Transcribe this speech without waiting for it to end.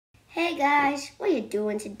Hey guys, what are you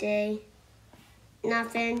doing today?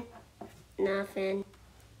 Nothing. I'm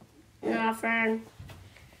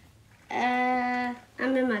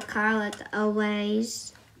in my car like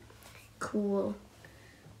always. Cool.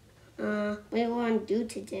 What do you want to do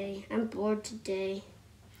today? I'm bored today.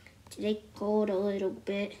 Today cold a little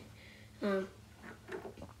bit. I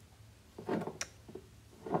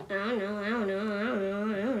don't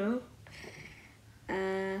know.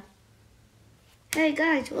 Hey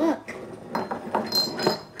guys, look.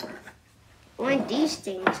 One of these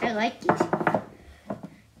things. I like these.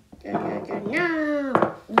 No.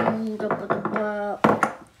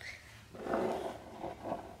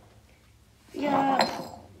 Yeah.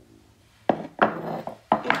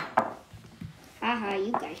 Haha,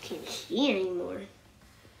 you guys can't see anymore.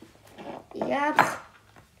 Yep.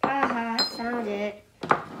 Haha, found it.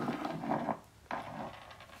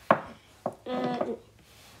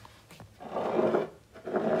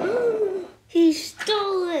 He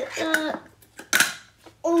stole it.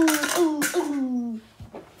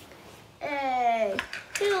 Hey,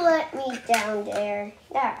 you let me down there.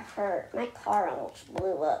 That hurt. My car almost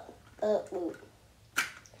blew up.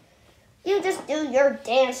 You just do your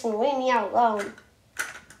dance and leave me alone.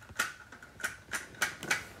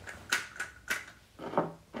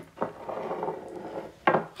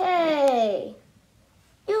 Hey,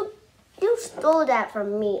 you stole that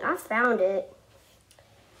from me. I found it.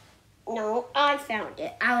 No, I found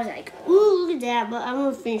it. I was like, ooh, look at that, but I'm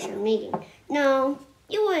going to finish our meeting. No,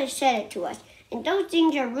 you would have said it to us. And those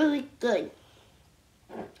things are really good.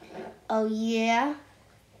 Oh, yeah?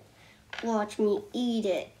 Watch me eat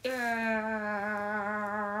it.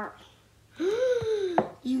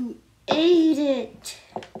 You ate it.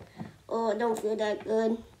 Oh, I don't feel that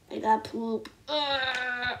good. I got poop.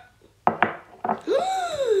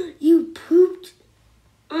 You pooped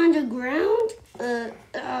on the ground?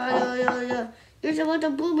 You're supposed to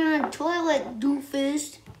poop in a toilet,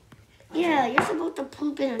 doofus. Yeah, you're supposed to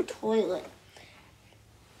poop in a toilet.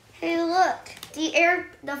 Hey, look,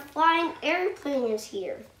 the flying airplane is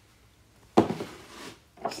here.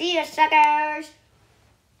 See ya, suckers.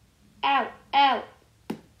 Ow. I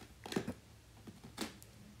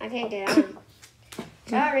can't get on.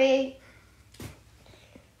 Sorry.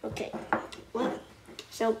 Okay, well,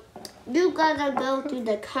 so you gotta go through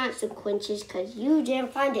the consequences because you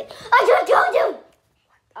didn't find it. I just told you!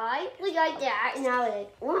 I was like that, and I was like,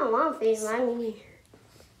 oh, I'm facing my knee.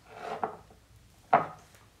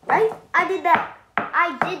 Right? I did that.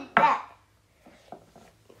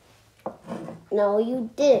 No, you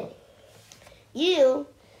didn't. You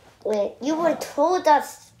would have told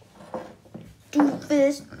us,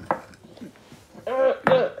 doofus.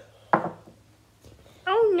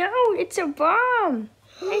 Oh no, it's a bomb.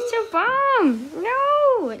 It's a bomb.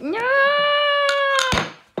 No.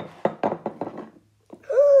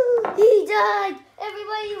 He died.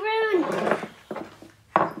 Everybody run.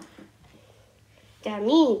 That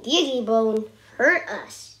mean Giggy Bone hurt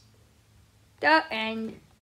us. The end.